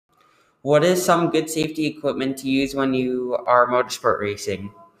What is some good safety equipment to use when you are motorsport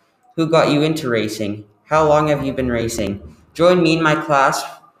racing? Who got you into racing? How long have you been racing? Join me in my class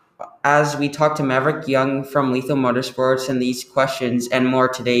as we talk to Maverick Young from Lethal Motorsports and these questions and more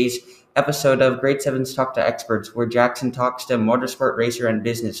today's episode of Grade 7's Talk to Experts, where Jackson talks to motorsport racer and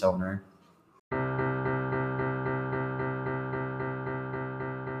business owner.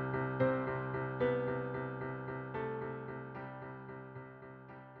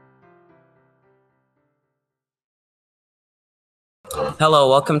 Hello,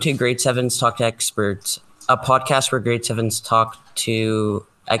 welcome to Grade 7's Talk to Experts, a podcast where Grade 7's talk to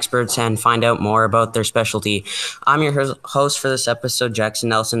experts and find out more about their specialty. I'm your host for this episode, Jackson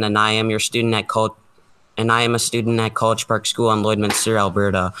Nelson, and I am a student at College Park School in Lloydminster,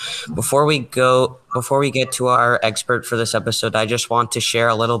 Alberta. Before we get to our expert for this episode, I just want to share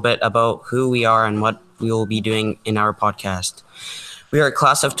a little bit about who we are and what we will be doing in our podcast. We are a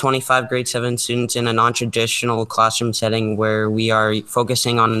class of 25 grade 7 students in a non-traditional classroom setting where we are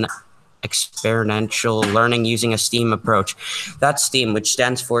focusing on experiential learning using a STEAM approach. That's STEAM, which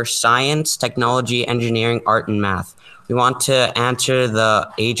stands for science, technology, engineering, art, and math. We want to answer the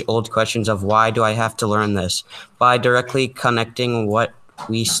age-old questions of why do I have to learn this by directly connecting what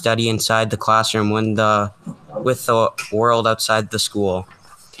we study inside the classroom with the world outside the school.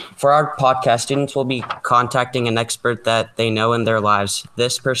 For our podcast, students will be contacting an expert that they know in their lives.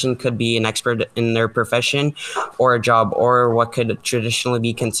 This person could be an expert in their profession or a job or what could traditionally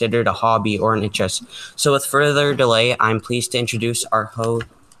be considered a hobby or an interest. So with further delay, I'm pleased to introduce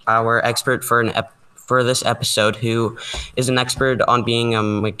our expert for this episode, who is an expert on being a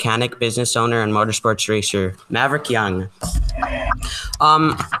mechanic, business owner, and motorsports racer, Maverick Young.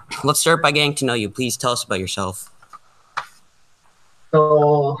 Let's start by getting to know you. Please tell us about yourself.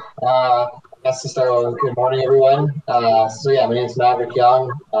 So, I guess to start with, good morning, everyone. My name is Maverick Young.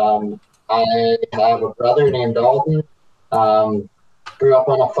 I have a brother named Dalton. Grew up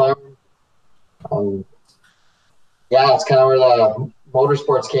on a farm. It's kind of where the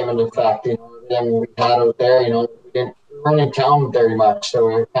motorsports came into effect. Everything we had out there, we weren't in town very much, so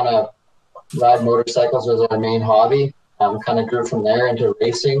we were kind of ride motorcycles was our main hobby. Kind of grew from there into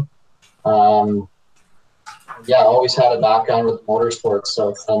racing. I always had a background with motorsports, so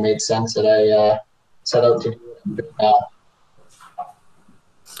it kind of made sense that I set out to do what I'm doing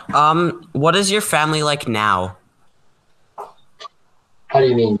now. What is your family like now? How do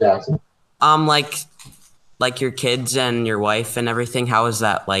you mean, Jackson? Like your kids and your wife and everything. How is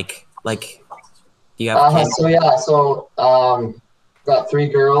that like? Like, do you have kids? Got 3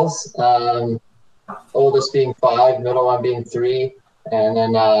 girls. Oldest being 5, middle one being 3, and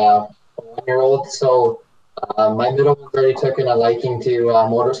then a 1-year-old. So. My middle one's already taken a liking to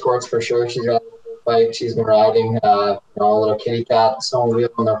motorsports for sure. She's got a bike. She's been riding, a little kitty cat snowmobile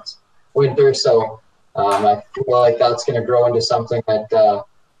in the winter. So I feel like that's going to grow into something that will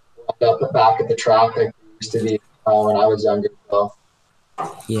end up back at the track like it used to be when I was younger. So.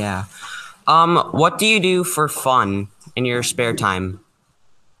 Yeah. What do you do for fun in your spare time?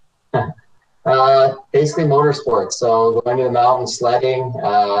 Basically motorsports. So going to the mountains, sledding.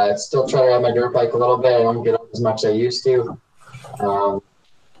 Still try to ride my dirt bike a little bit. I don't get up as much as I used to.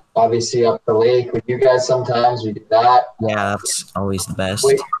 Obviously up the lake with you guys sometimes. We do that. Yeah, that's always the best.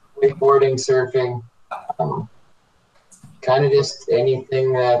 Wakeboarding, surfing. Kind of just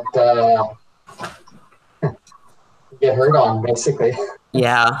anything that get hurt on, basically.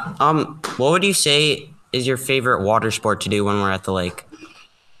 Yeah. What would you say is your favorite water sport to do when we're at the lake?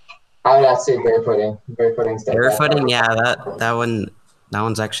 I would have to say barefooting. Barefooting, yeah, that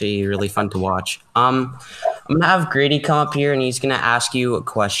one's actually really fun to watch. I'm gonna have Grady come up here and he's gonna ask you a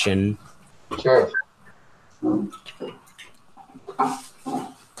question. Sure.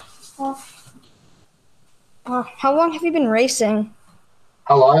 How long have you been racing?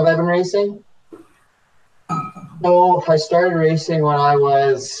 How long have I been racing? So I started racing when I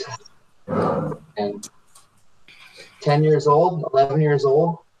was 10 years old, 11 years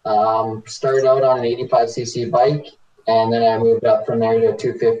old. Started out on an 85cc bike, and then I moved up from there to a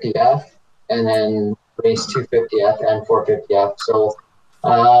 250F, and then raced 250F and 450F. So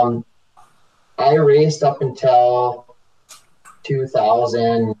I raced up until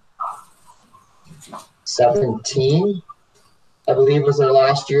 2017, I believe was our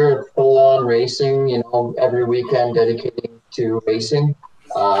last year of full-on racing, every weekend dedicating to racing.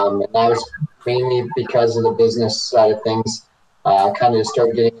 And that was mainly because of the business side of things. Kind of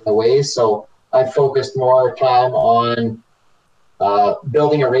started getting in the way. So I focused more time on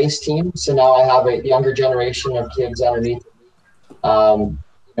building a race team. So now I have a younger generation of kids underneath me,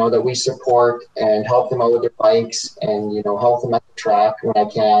 that we support and help them out with their bikes and, help them at the track when I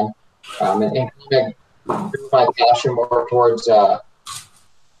can. and kind of grew my passion more towards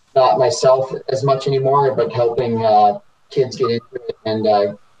not myself as much anymore, but helping kids get into it and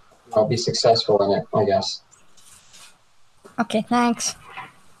be successful in it, I guess. Okay, thanks.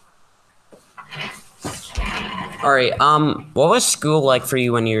 All right. What was school like for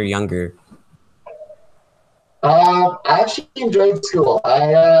you when you were younger? I actually enjoyed school.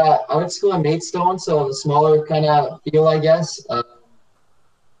 I went to school in Maidstone, so a smaller kind of feel, I guess.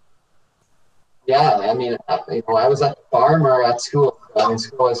 Yeah, I mean, I was at the farm or at school.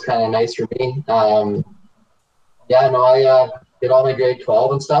 School was kind of nice for me. Yeah, no, I did all my grade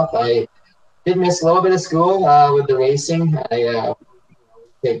 12 and stuff. I did miss a little bit of school with the racing. I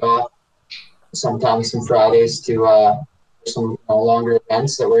take off sometimes some Fridays to some longer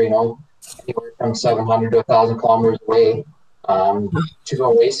events that were anywhere from 700 to 1,000 kilometers away to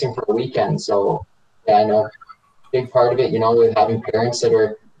go racing for a weekend. So yeah, I know big part of it. With having parents that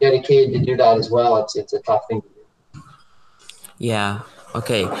are dedicated to do that as well, it's a tough thing to do. Yeah.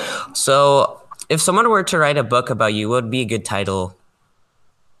 Okay. So if someone were to write a book about you, what would be a good title?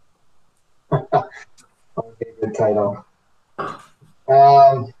 Okay, good title.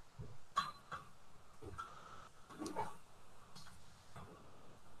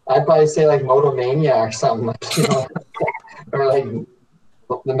 I'd probably say like Motomania or something, or like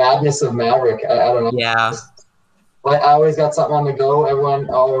the madness of Maverick. I don't know. Yeah. I always got something on the go. Everyone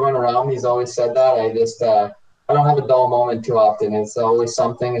around me's always said that. I don't have a dull moment too often. It's always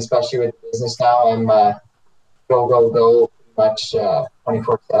something, especially with business now. I'm go much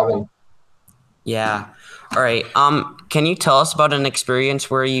 24/7. Yeah. All right. Can you tell us about an experience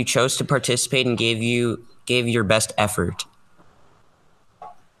where you chose to participate and gave your best effort?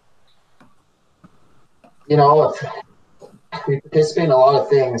 We participate in a lot of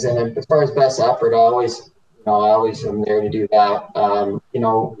things, and as far as best effort, I always am there to do that.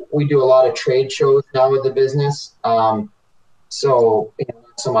 We do a lot of trade shows now with the business. So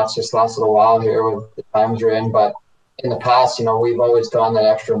not so much this last little while here with the times we're in, but in the past, we've always gone that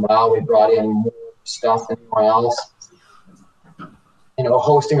extra mile. We brought in more stuff than anyone else.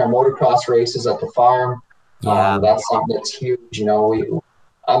 Hosting our motocross races at the farm. Yeah. That's something that's huge. I'm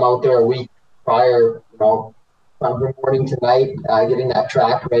out there a week prior, from morning to night, getting that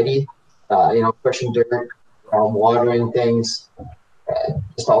track ready, pushing dirt, watering things,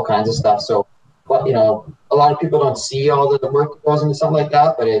 just all kinds of stuff. So, but a lot of people don't see all the work that goes into something like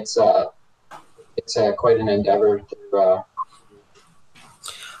that, but it's quite an endeavor to.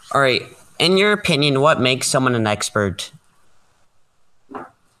 All right. In your opinion, what makes someone an expert? I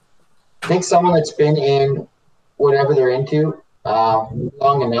think someone that's been in whatever they're into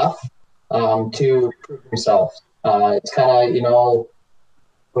long enough to prove themselves. It's kind of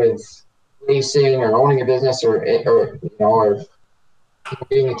with racing or owning a business or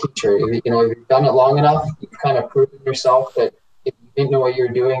being a teacher. If you've done it long enough, you've kind of proven yourself that if you didn't know what you're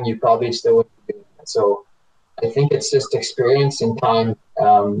doing, you probably still wouldn't be doing it. So I think it's just experience and time.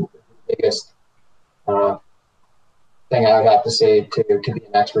 The biggest thing I would have to say to be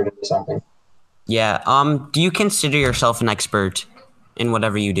an expert in something. Yeah. Do you consider yourself an expert in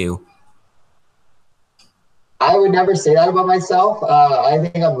whatever you do? I would never say that about myself. I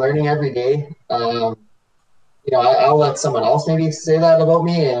think I'm learning every day. I'll let someone else maybe say that about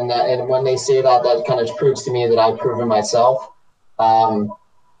me, and when they say that, that kind of proves to me that I've proven myself.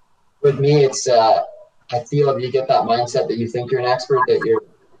 With me, it's I feel if you get that mindset that you think you're an expert, that you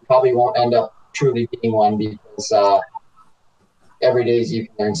probably won't end up truly being one, because every day you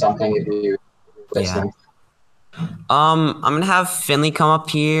can learn something if you listen. Yeah. I'm gonna have Finley come up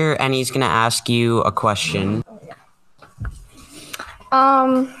here, and he's gonna ask you a question.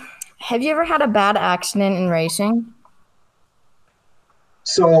 Have you ever had a bad accident in racing?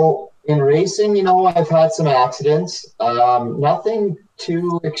 So in racing, I've had some accidents. Nothing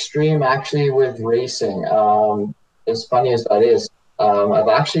too extreme actually with racing. As funny as that is, I've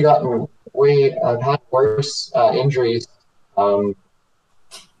actually I've had worse injuries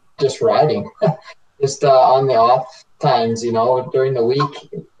just riding. Just on the off times, during the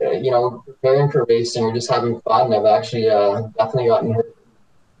week, preparing for racing or just having fun. I've actually definitely gotten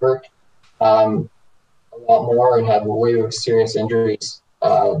hurt a lot more and had way more serious injuries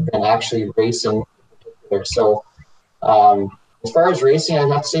than actually racing in particular. So as far as racing, I'd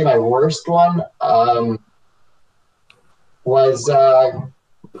have to say my worst one was got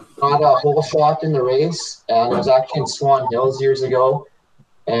a hole shot in the race, and it was actually in Swan Hills years ago.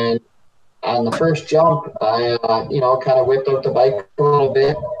 And on the first jump, I, kind of whipped out the bike a little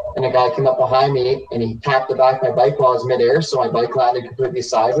bit, and a guy came up behind me, and he tapped the back of my bike while I was midair, so my bike landed completely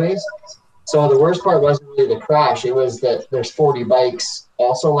sideways. So the worst part wasn't really the crash. It was that there's 40 bikes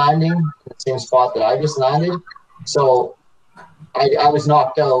also landing in the same spot that I just landed. So I was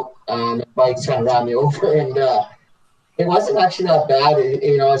knocked out. Bikes kind of ran me over, and it wasn't actually that bad.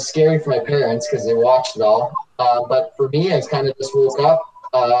 It's scary for my parents because they watched it all. But for me, I kind of just woke up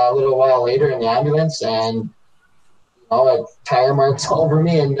a little while later in the ambulance, and tire marks all over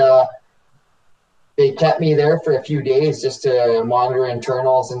me, and they kept me there for a few days just to monitor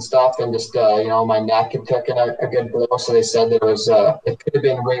internals and stuff, and just my neck had taken a good blow, so they said that it could have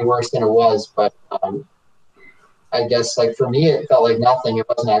been way worse than it was, but I guess like for me it felt like nothing. It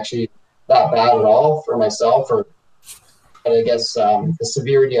wasn't actually that bad at all for myself, but I guess the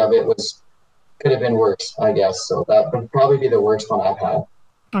severity of it could have been worse, I guess. So that would probably be the worst one I've had.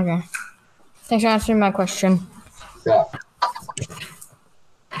 Okay. Thanks for answering my question. Yeah.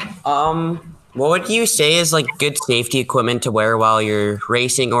 What would you say is like good safety equipment to wear while you're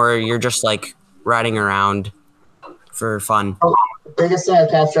racing, or you're just like riding around for fun? The biggest thing I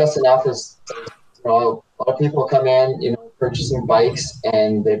can't stress enough is, a lot of people come in, purchasing bikes,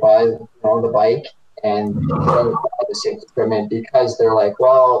 and they buy, the bike, and they don't buy the safety equipment because they're like,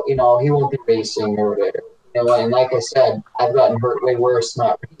 well, he won't be racing or whatever. And like I said, I've gotten hurt way worse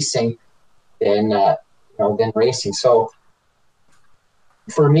not racing than racing. So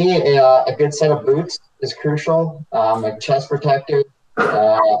for me, a good set of boots is crucial. A chest protector,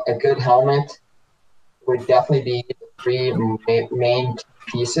 a good helmet would definitely be the three main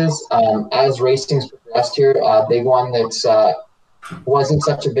pieces. As racing's progressed here, a big one that's wasn't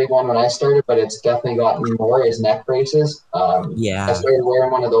such a big one when I started, but it's definitely gotten more, is neck braces. I started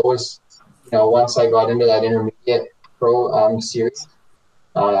wearing one of those, once I got into that intermediate pro series.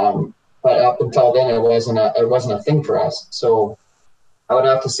 But up until then, it wasn't a thing for us. So I would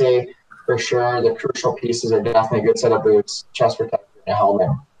have to say, for sure, the crucial pieces are definitely a good set of boots, chest protector, and a helmet.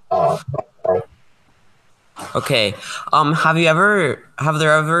 Okay. Have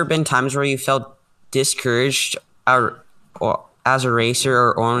there ever been times where you felt discouraged or as a racer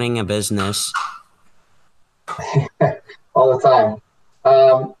or owning a business? All the time.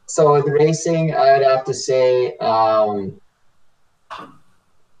 So with racing, I'd have to say,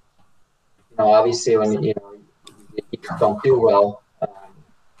 obviously when you don't do well, I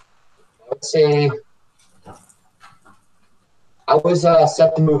would say I was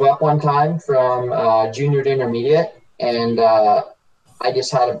set to move up one time from junior to intermediate, and I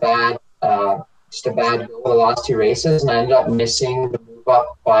just had a bad go the last two races, and I ended up missing the move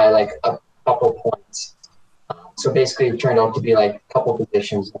up by like a couple points. So basically, it turned out to be like a couple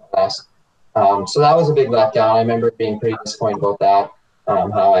positions less. So that was a big letdown. I remember being pretty disappointed about that.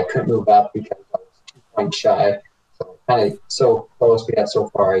 How I couldn't move up because I was 2 points shy. So kind of so close we got so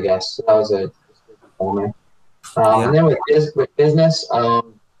far, I guess. So that was a moment. And then with business,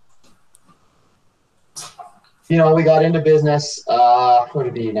 we got into business, what would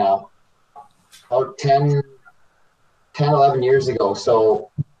it be now? About 10, 11 years ago. So,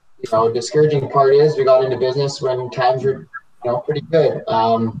 discouraging part is we got into business when times were, pretty good.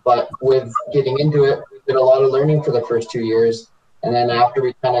 But with getting into it, we did a lot of learning for the first 2 years. And then after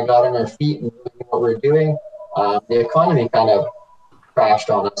we kind of got on our feet and knew what we were doing, the economy kind of crashed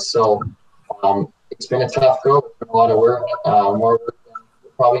on us. So it's been a tough go. It's been a lot of work, more work than we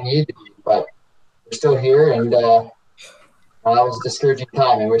probably needed to be. But we're still here, and that was a discouraging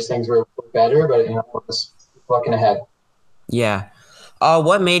time. I wish things were better, but we're just looking ahead. Yeah.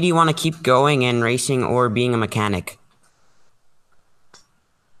 What made you want to keep going in racing or being a mechanic?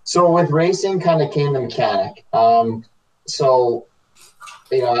 So with racing, kind of came the mechanic. I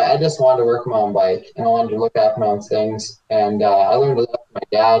just wanted to work my own bike, and I wanted to look after my own things. And I learned a lot from my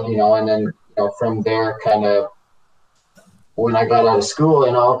dad, and then from there, kind of when I got out of school,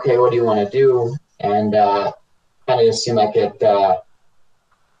 okay, what do you want to do? And kind of just seemed like it. I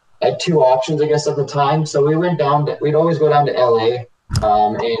had two options, I guess, at the time. So we'd always go down to LA,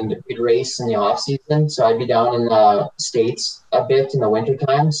 and we'd race in the off season. So I'd be down in the States a bit in the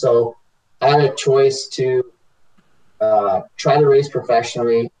wintertime. So I had a choice to try to race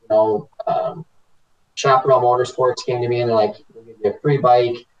professionally. Chaparral Motorsports came to me and they're like, we'll give you a free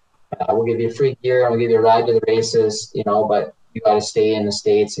bike, we'll give you free gear, and we'll give you a ride to the races, but you got to stay in the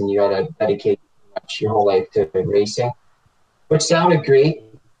States and you got to dedicate your whole life to racing, which sounded great.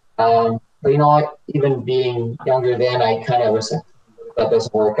 But even being younger then, I kind of was like, that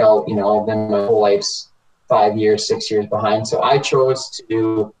doesn't work out, then my whole life's 5 years, 6 years behind. So I chose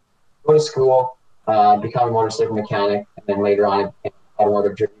to go to school, become a motorcycle mechanic, and then later on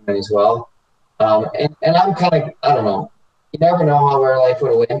automotive journeyman as well. And I'm kind of, I don't know, you never know how our life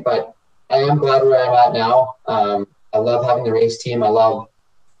would have went, but I am glad where I'm at now. I love having the race team. I love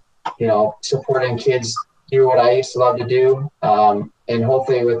supporting kids do what I used to love to do. And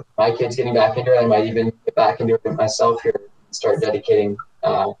hopefully with my kids getting back into it, I might even get back into it myself here and start dedicating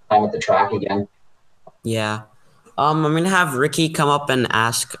time at the track again. Yeah. I'm going to have Ricky come up and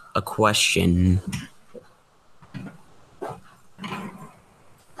ask a question.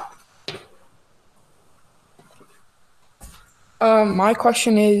 My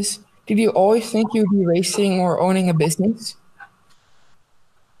question is, did you always think you'd be racing or owning a business?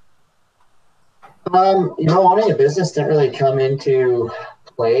 Owning a business didn't really come into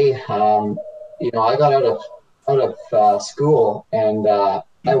play. I got out of school and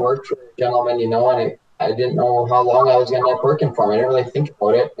I worked for a gentleman, and I didn't know how long I was going to end up working for him. I didn't really think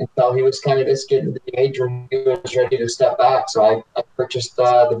about it until he was kind of just getting to the age where he was ready to step back. So I purchased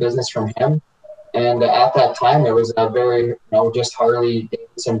the business from him. And at that time, it was a very, just Harley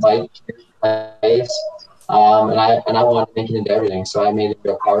Davidson bike place. And I wanted to make it into everything. So I made it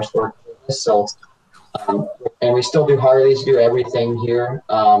into a power sport business. So, and we still do Harleys, do everything here.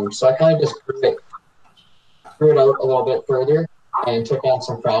 So I kind of just grew it out a little bit further and took on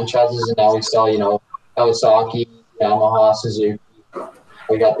some franchises. And now we sell, Kawasaki, Yamaha, Suzuki.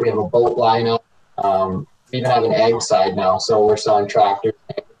 We have a boat lineup. We even have an egg side now. So we're selling tractors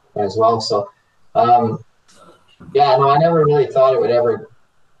as well. So, I never really thought it would ever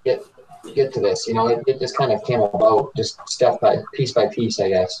get to this. It just kind of came about, just piece by piece, I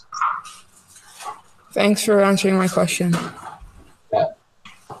guess. Thanks for answering my question. Yeah.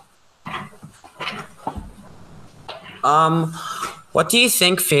 What do you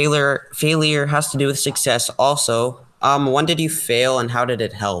think failure has to do with success? Also, when did you fail and how did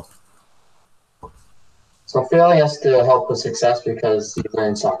it help? So failure has to help with success because you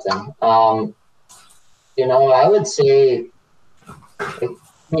learn something. I would say,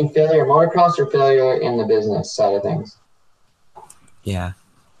 failure motocross or failure in the business side of things? Yeah.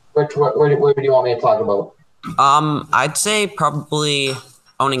 Where do you want me to talk about? I'd say probably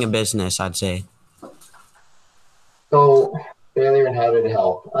owning a business, I'd say. So failure and how did it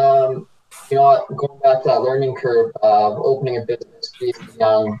help? Going back to that learning curve of opening a business, being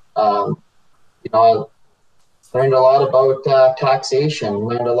young, I learned a lot about taxation,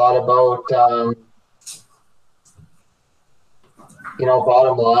 learned a lot about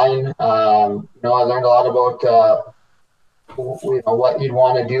bottom line. I learned a lot about what you'd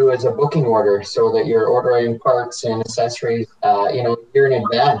want to do as a booking order, so that you're ordering parts and accessories. Year in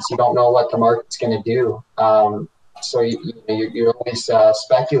advance. You don't know what the market's going to do. So you're always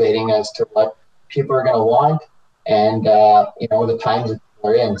speculating as to what people are going to want, and the times that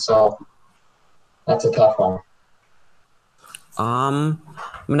they're in. So that's a tough one. I'm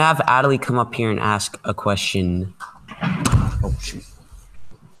gonna have Adelie come up here and ask a question. Oh shoot.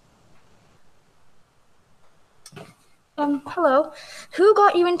 Hello. Who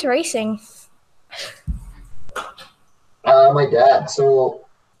got you into racing? My dad. So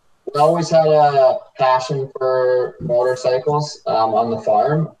we always had a passion for motorcycles on the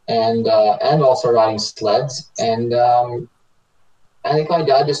farm, and also riding sleds. And I think my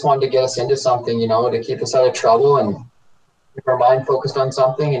dad just wanted to get us into something, to keep us out of trouble and keep our mind focused on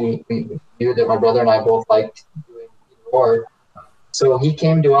something. And we knew that my brother and I both liked doing more. So he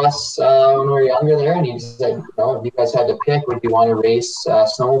came to us when we were younger there, and he said, if you guys had to pick, would you want to race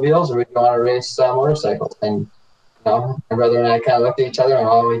snowmobiles or would you want to race motorcycles? And my brother and I kind of looked at each other and,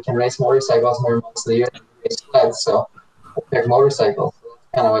 we can race motorcycles more most of the year than we race sleds, so we'll pick motorcycles.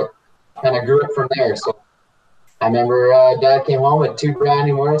 So kind of grew it from there. So I remember Dad came home with 2 brand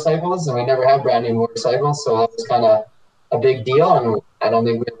new motorcycles, and we never had brand new motorcycles, so that was kind of a big deal, and I don't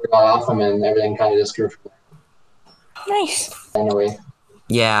think we ever got off them, and everything kind of just grew from there. Nice. Anyway.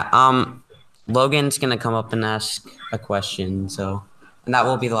 Yeah, Logan's gonna come up and ask a question, and that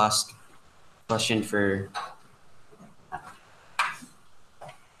will be the last question for.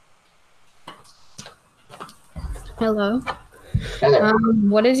 Hello. Hello.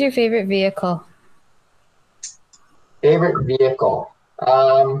 What is your favorite vehicle? Favorite vehicle?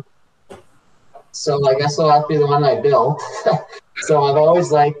 So I guess it'll have to be the one I built. So I've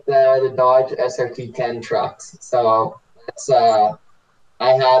always liked the Dodge SRT10 trucks. So it's I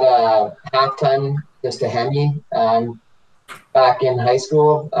had a half-ton, just a Hemi, back in high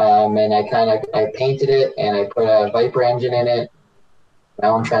school, and I painted it and I put a Viper engine in it, my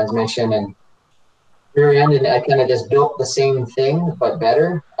own transmission and rear end, and I kind of just built the same thing but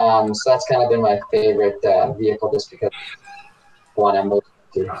better. So that's kind of been my favorite vehicle, just because it's the one I'm most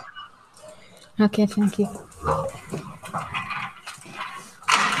into. Okay, thank you.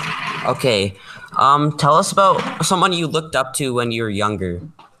 Okay, tell us about someone you looked up to when you were younger.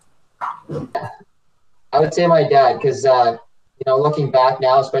 I would say my dad, because looking back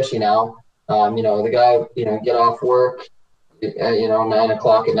now, especially now, the guy, get off work, 9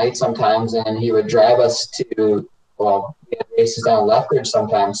 o'clock at night sometimes, and he would drive us to, well, we had races down Lethbridge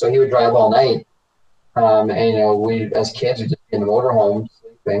sometimes, so he would drive all night. We as kids would just be in the motorhome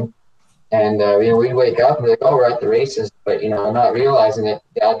sleeping. And, we'd wake up and be like, oh, we're at the races. But, not realizing that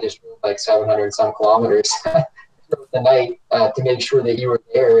Dad just rode like 700 some kilometers through the night to make sure that you were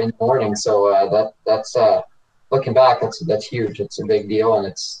there in the morning. So that's looking back, that's huge. It's a big deal. And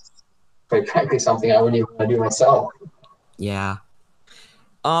it's quite frankly something I wouldn't even want to do myself. Yeah.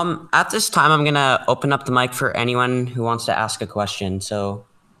 At this time, I'm going to open up the mic for anyone who wants to ask a question. So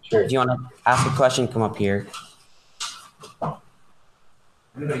Sure. if you want to ask a question, come up here.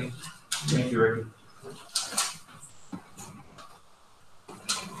 Thank you, Ricky.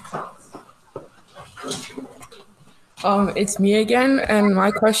 It's me again, and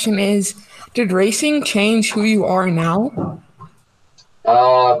my question is, did racing change who you are now?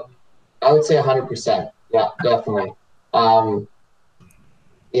 I would say 100%. Yeah, definitely.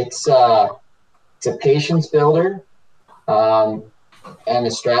 It's a patience builder and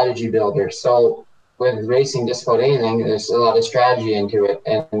a strategy builder. So with racing, just about anything, there's a lot of strategy into it.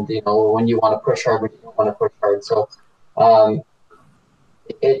 And, when you want to push hard, when you don't want to push hard. So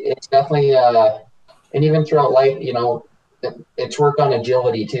it's definitely, and even throughout life, it's worked on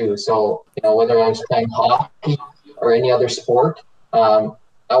agility too. So, whether I was playing hockey or any other sport, I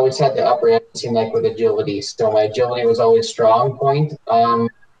always had the upper hand, it seemed like, with agility. So my agility was always strong point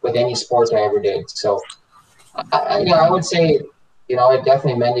with any sports I ever did. So I would say, it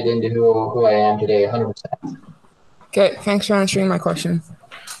definitely mended into who I am today, 100%. Okay, thanks for answering my question.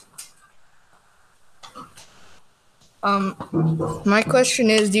 My question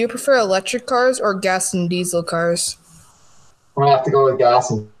is, do you prefer electric cars or gas and diesel cars? I'm gonna have to go with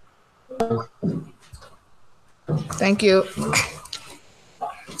gas. Thank you.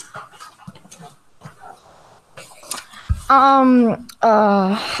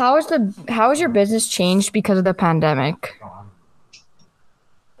 How has your business changed because of the pandemic?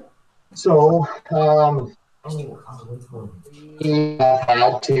 So we have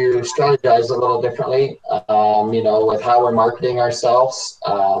had to strategize a little differently, with how we're marketing ourselves,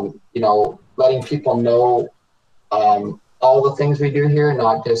 letting people know all the things we do here,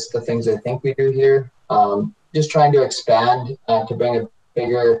 not just the things they think we do here. Just trying to expand to bring a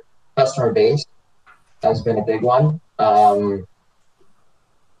bigger customer base has been a big one. What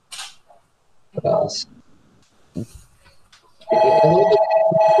else? A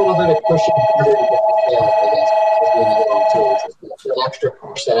little bit of pushing harder to get the sales, I guess, is another one too. It's that extra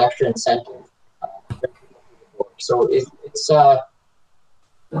push, that extra incentive. So it's it's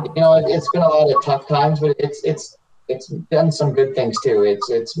been a lot of tough times, but it's done some good things too.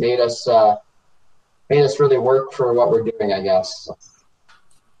 It's made us really work for what we're doing, I guess.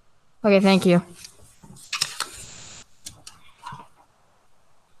 Okay, thank you.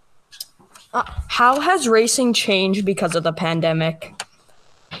 How has racing changed because of the pandemic?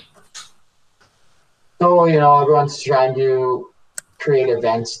 So, everyone's trying to create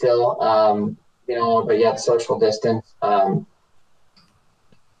events still, but yet social distance.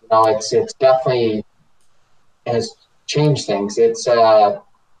 It's definitely has changed things. It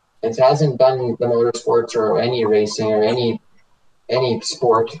hasn't done the motorsports or any racing or any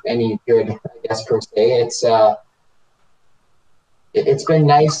sport any good, I guess, per se. It's been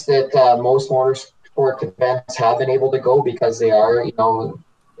nice that most motorsport events have been able to go because they are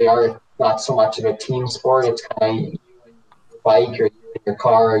not so much of a team sport. It's kind of you and your bike or you and your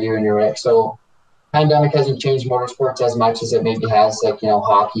car or you and your wreck. So pandemic hasn't changed motorsports as much as it maybe has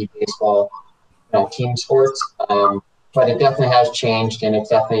hockey, baseball, team sports. But it definitely has changed, and it's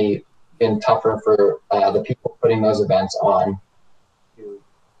definitely been tougher for the people putting those events on.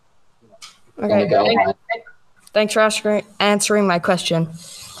 Okay. Thanks for answering my question.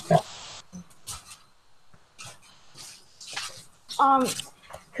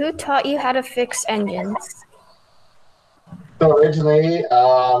 Who taught you how to fix engines? So originally,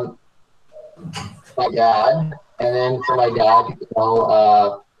 my dad, and then for my dad,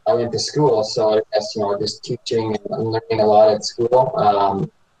 I went to school, so I guess just teaching and learning a lot at school.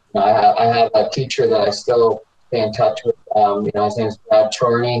 I have a teacher that I still stay in touch with. His name is Brad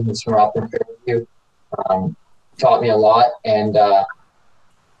Chorney. He's from up in Fairview. Taught me a lot, and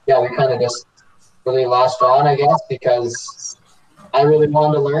we kind of just really latched on, I guess, because I really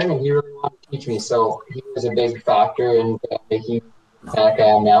wanted to learn and he really wanted to teach me. So he was a big factor in making the mechanic I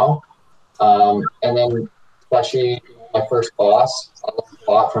am now. And then especially my first boss, I learned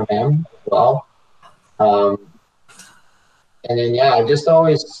a lot from him as well. And then I just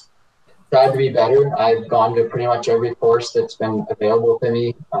always tried to be better. I've gone to pretty much every course that's been available to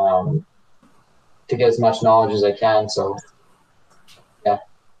me to get as much knowledge as I can. So, yeah.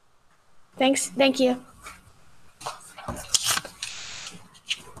 Thank you.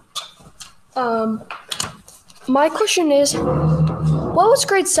 My question is, what was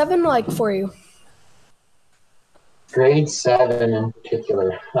grade 7 like for you? Grade 7 in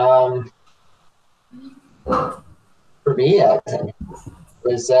particular. For me, it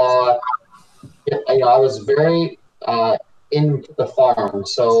was I was very into the farm,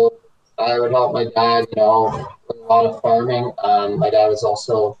 so I would help my dad, with a lot of farming. My dad was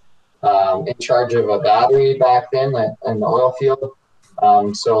also in charge of a battery back then in the oil field,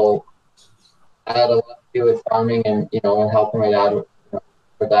 so I had a lot to do with farming and and helping my dad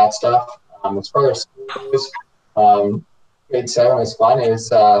with that stuff. As far as school goes, grade 7 was fun. It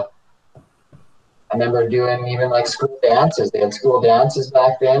was I remember doing even like school dances. They had school dances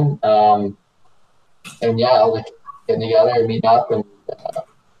back then. And yeah, all the kids getting together and meeting up. And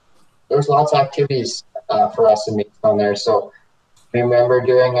there was lots of activities for us in Maidstone there. So I remember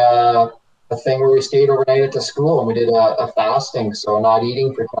doing a thing where we stayed overnight at the school and we did a fasting. So not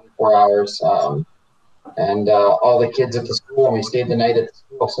eating for 24 hours. And all the kids at the school, and we stayed the night at the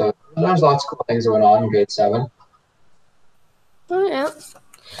school. So there's lots of cool things going on in grade 7. Oh, yeah.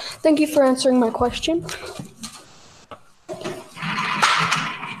 Thank you for answering my question.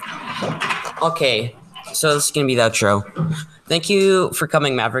 Okay, so this is gonna be the outro. Thank you for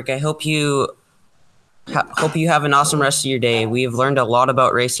coming, Maverick. I hope you have an awesome rest of your day. We have learned a lot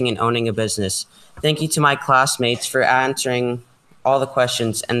about racing and owning a business. Thank you to my classmates for answering all the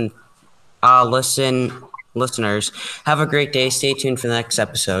questions, and listeners, have a great day. Stay tuned for the next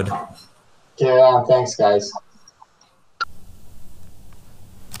episode. Yeah, thanks, guys.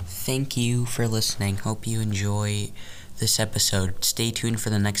 Thank you for listening. Hope you enjoy this episode. Stay tuned for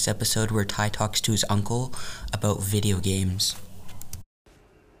the next episode where Ty talks to his uncle about video games.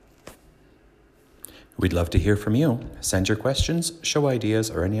 We'd love to hear from you. Send your questions, show ideas,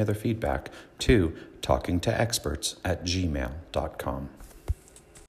 or any other feedback to talkingtoexperts@gmail.com.